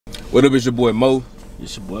What up, it's your boy Mo.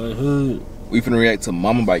 It's your boy Hood. We finna react to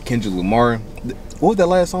Momma by Kendrick Lamar. What was that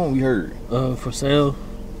last song we heard? For Sale.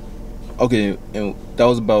 Okay, and that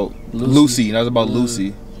was about Lucy. That was about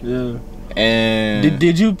Lucy. Yeah. And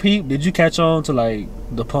did you catch on to like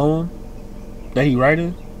the poem that he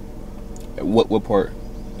writing? What part?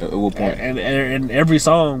 At what point? And every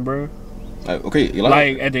song, bro. Okay,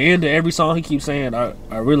 like at the end of every song, he keeps saying,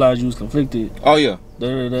 "I realized you was conflicted." Oh yeah.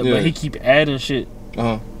 But he keep adding shit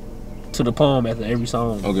to the poem after every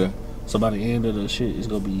song. Okay. So by the end of the shit, it's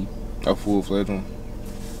gonna be a full-fledged one.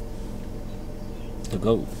 The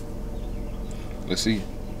GOAT. Let's see.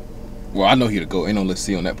 Well, I know he the GOAT. Ain't no let's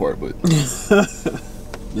see on that part, but this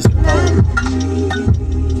is the poem.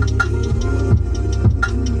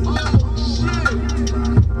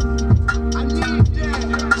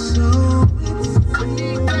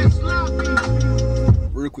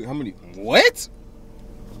 What?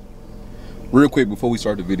 Real quick before we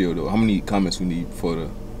start the video though, how many comments we need for the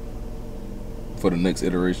next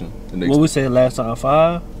iteration? What we said last time,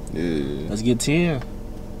 5? Yeah. Let's get 10.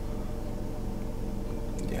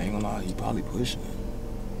 Yeah, I ain't gonna lie, he probably pushing it.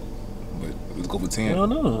 But let's go for 10. I don't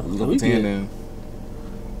know. Let's go for 10 then.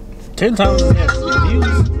 10 times views.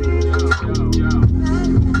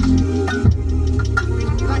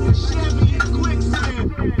 Like a Chevy in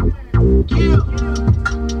quicksand.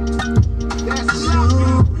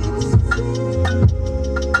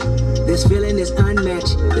 This feeling is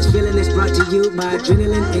unmatched. This feeling is brought to you by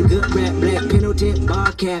adrenaline and good rap. Black penalty,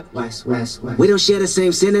 bar cap. West. We don't share the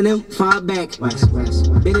same synonym. Far back. West.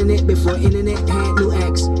 Been in it before internet had new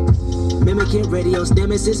acts. Mimicking radio's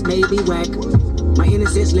nemesis made me whack. My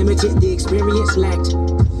innocence limited, the experience lacked.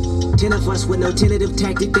 10 of us with no tentative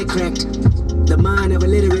tactic that cracked. The mind of a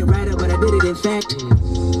literate writer, but I did it in fact.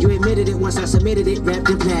 You admitted it once I submitted it, wrapped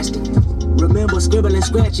in plastic. Remember scribbling,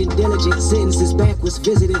 scratching, diligent sentences backwards,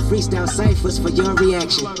 visiting freestyle ciphers for your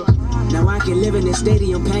reaction. Now I can live in this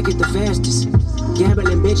stadium, pack it the fastest.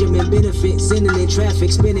 Gambling Benjamin benefit, sending in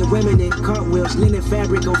traffic, spinning women in cartwheels, linen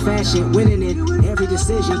fabric on fashion, winning in every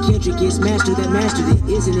decision. Kendrick gets mastered that mastered it,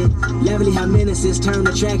 isn't it? Lovely how menaces turn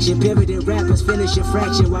attraction, pivoting rappers finish a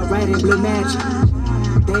fraction while writing blue magic.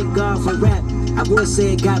 Thank God for rap. I would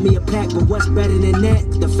say it got me a pack, but what's better than that?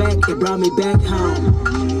 The fact it brought me back home.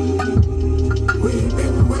 We've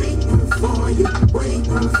been waiting for you,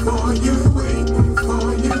 waiting for you, waiting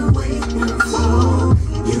for you, waiting for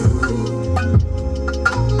you.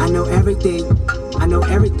 I know everything. I know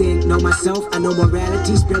everything, know myself, I know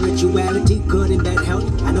morality, spirituality, good and bad health.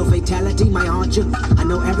 I know fatality, my haunt you. I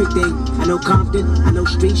know everything, I know Compton, I know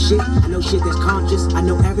street shit, I know shit that's conscious. I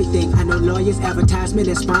know everything, I know lawyers, advertisement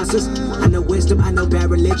and sponsors. I know wisdom, I know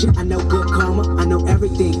bad religion, I know good karma. I know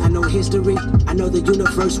everything, I know history, I know the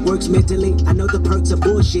universe works mentally. I know the perks of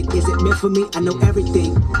bullshit, is it meant for me? I know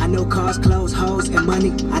everything, I know cars, clothes, hoes, and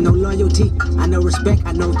money. I know loyalty, I know respect,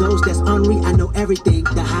 I know those that's unreal. I know everything,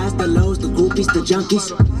 the highs, the lows, the groupies, the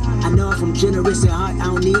junkies. I know if I'm generous at heart, I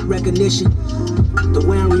don't need recognition. The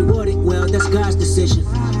way I'm rewarded, well, that's God's decision.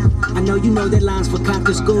 I know you know that line's for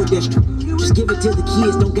Compton School District. Just give it to the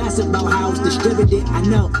kids, don't gossip about how it's distributed. I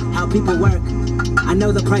know how people work. I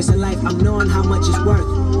know the price of life, I'm knowing how much it's worth.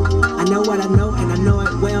 I know what I know, and I know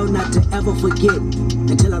it well not to ever forget.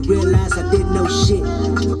 Until I realized I didn't know shit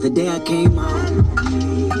the day I came home.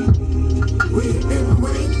 We've been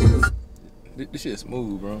waiting. This shit is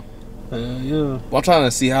smooth, bro. Yeah. Well, I'm trying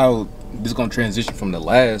to see how this is gonna transition from the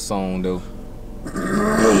last song though,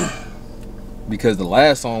 because the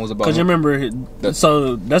last song was about. Cause you remember,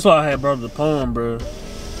 so that's why I had brought up the poem, bro.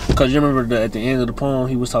 Cause you remember that at the end of the poem,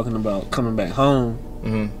 he was talking about coming back home,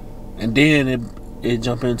 and then it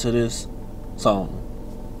jumped into this song.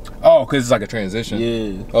 Oh, cause it's like a transition.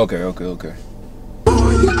 Yeah. Okay. Waiting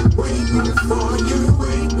for you, waiting for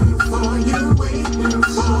you, waiting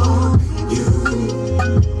for you.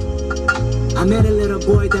 I met a little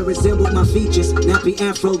boy that resembled my features. Nappy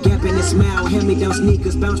afro, gap in his smile. Hand-me-down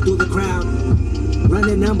sneakers bounce through the crowd.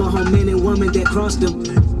 Running number home men and women that crossed him.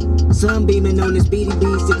 Sunbeaming on his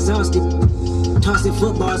BDBs, exhausted. Tossing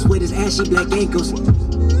footballs with his ashy black ankles.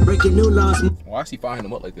 Breaking new laws. Why is he firing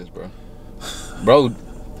him up like this, bro? Bro,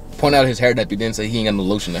 point out his hair nappy, then say he ain't got no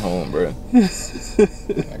lotion at home, bro.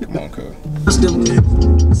 Like, come on, cuz.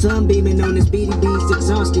 Sunbeaming on his BDBs,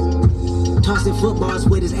 exhausted. Tossing footballs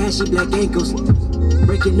with his ashy black ankles.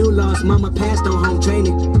 Breaking new laws, mama passed on home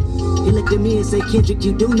training. He looked at me and said, Kendrick,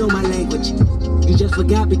 you do know my language. You just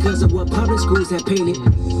forgot because of what public schools have painted.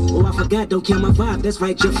 Oh, I forgot, don't kill my vibe, that's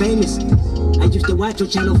right, you're famous. I used to watch on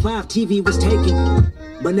Channel 5, TV was taken.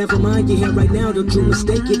 But never mind, you're here right now, don't you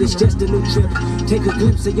mistake it, it's just a new trip. Take a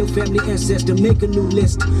glimpse of your family ancestor, make a new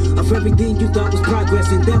list of everything you thought was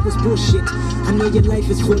progress, and that was bullshit. I know your life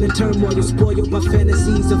is full of turmoil, you're spoiled by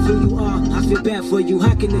fantasies of who you are. I feel bad for you,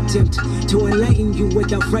 I can attempt to enlighten you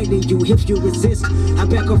without frightening you. If you resist, I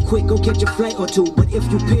back off quick, go catch a flight or two. But if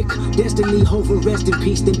you pick destiny over rest in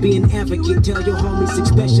peace, then be an advocate. Tell your homies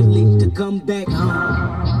especially to come back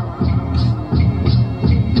home.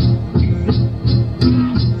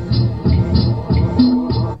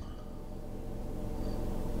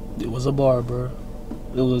 It was a bar, bro.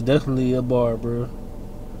 It was definitely a bar, bro.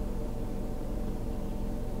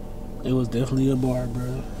 It was definitely a bar,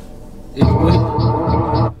 bro.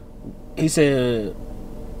 He said,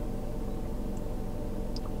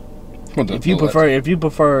 if you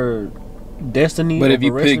prefer destiny, but if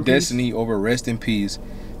you rest pick in peace, destiny over rest in peace,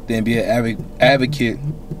 then be an advocate.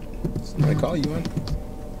 Somebody call you, man.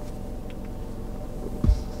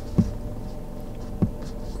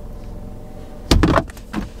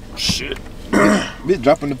 Shit. Bitch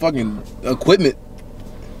dropping the fucking equipment.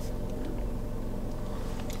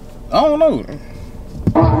 I don't know.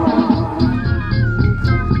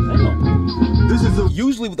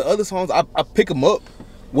 Usually with the other songs, I pick them up,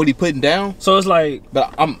 what he putting down. So it's like,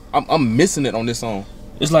 but I'm missing it on this song.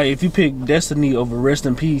 It's like if you pick destiny over rest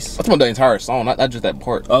in peace. I'm talking about the entire song, not just that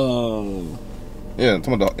part. Yeah, I'm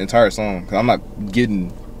talking about the entire song, because I'm not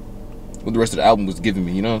getting what the rest of the album was giving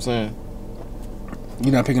me. You know what I'm saying?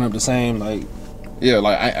 You're not picking up the same, like. Yeah,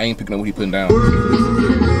 like I ain't picking up what he putting down. This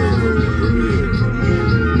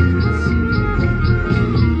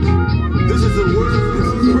is a word.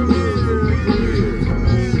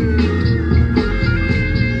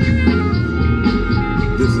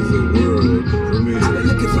 This is a world premiere. I've been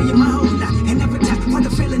looking for you my whole life, and every time for the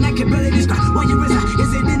feeling I can barely describe. Why you reside?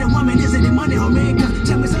 Is it in a woman? Is it in money or man?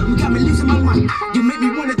 Tell me something, got me losing my mind. You make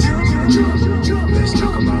me wanna jump. Let's talk about jump. Let's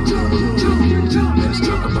talk about jump. Let's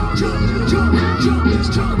talk about jump. Let's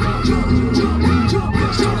talk about.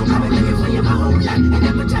 I've been looking for you my whole life, and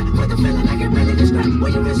every time for the feeling I can barely describe.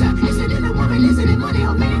 Where you reside? Is it in a woman? Is it in money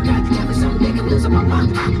or man? Tell me something, I'm losing my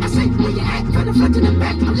mind. I say where you at? From the front to the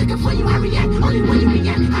back, I'm looking for you. I react only when you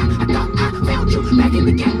react. I thought I found you back in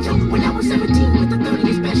the ghetto when I was 17 with the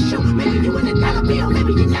 30th special. Maybe you in a dollar bill,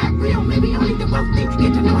 maybe you're not real, maybe only the wealthy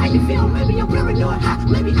get to know how you feel. Maybe you're paranoid,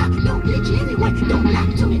 maybe I don't need you anyway. Don't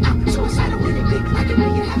lie to me, I'm suicidal when you think I can be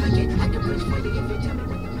your advocate. I can preach for you if you tell me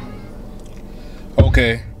what the matter.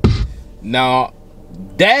 Okay, now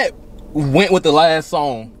that went with the last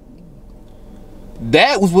song.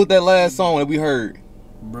 That was with that last song that we heard.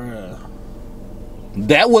 Bruh.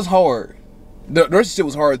 That was hard. The rest of the shit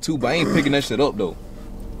was hard too, but I ain't picking that shit up though.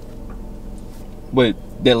 But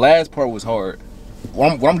that last part was hard.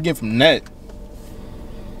 What I'm getting from that,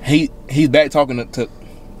 he's back talking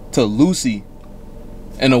to Lucy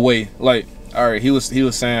in a way. Like, all right, he was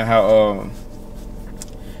saying how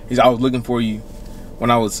I was looking for you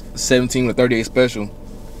when I was 17 with a 38 special.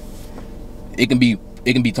 It can be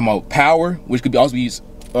talking about power, which could also be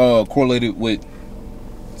correlated with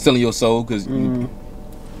selling your soul, because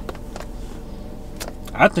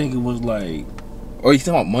I think it was like, or he's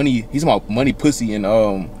talking about money. He's talking about money, pussy, and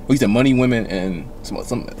he said money, women, and some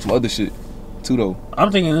other shit too though.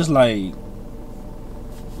 I'm thinking it's like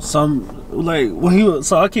some, like when he was.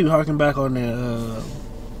 So I keep harking back on that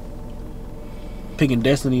picking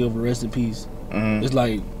destiny over rest in peace. It's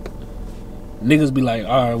like niggas be like,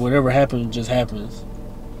 all right, whatever happens just happens.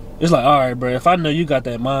 It's like, all right, bro, if I know you got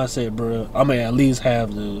that mindset, bro, I may at least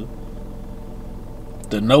have the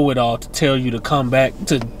know-it-all to tell you to come back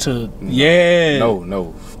to yeah.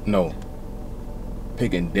 No.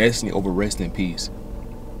 Picking destiny over rest in peace.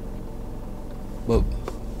 But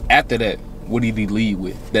after that, what did he lead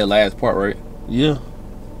with? That last part, right? Yeah.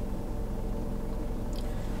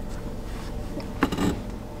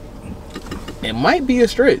 It might be a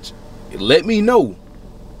stretch. Let me know.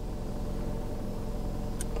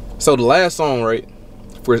 So the last song, right,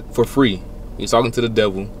 for free, he's talking to the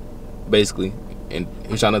devil, basically, and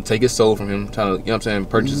he's trying to take his soul from him, trying to, you know what I'm saying,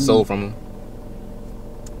 purchase his soul from him.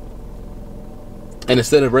 And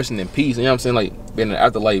instead of resting in peace, you know what I'm saying, like being in the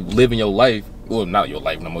afterlife, living your life, well, not your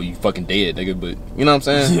life no more, you fucking dead, nigga, but you know what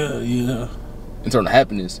I'm saying? Yeah. In terms of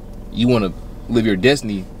happiness, you want to live your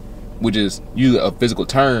destiny, which is you a physical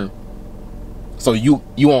term. So you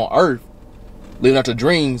on earth, living out your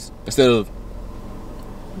dreams, instead of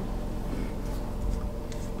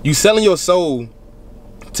you selling your soul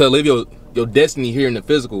to live your destiny here in the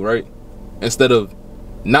physical, right? Instead of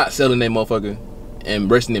not selling that motherfucker and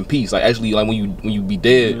resting in peace. Like actually, like when you be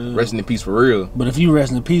dead, resting in peace for real. But if you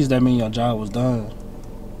rest in peace, that means your job was done.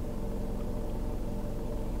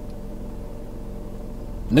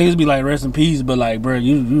 Niggas be like, rest in peace, but like, bro,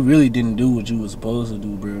 you really didn't do what you was supposed to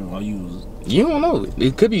do, bro. While you was... You don't know.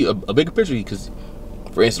 It could be a bigger picture, because,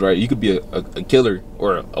 for instance, right, you could be a killer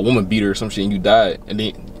or a woman beater or some shit, and you died, and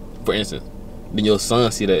then, for instance, then your son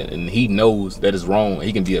see that, and he knows that is wrong, and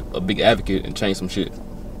he can be a big advocate and change some shit.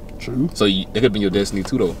 True. So that could have been your destiny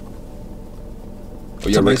too, though.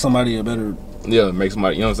 Or to make somebody a better... Yeah, make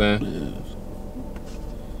somebody, you know what I'm saying?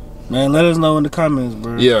 Yeah. Man, let us know in the comments,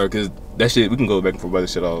 bro. Yeah, because that shit, we can go back and forth about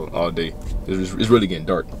this shit all day. It's really getting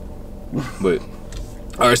dark. But,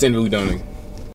 alright, Sandy, we done.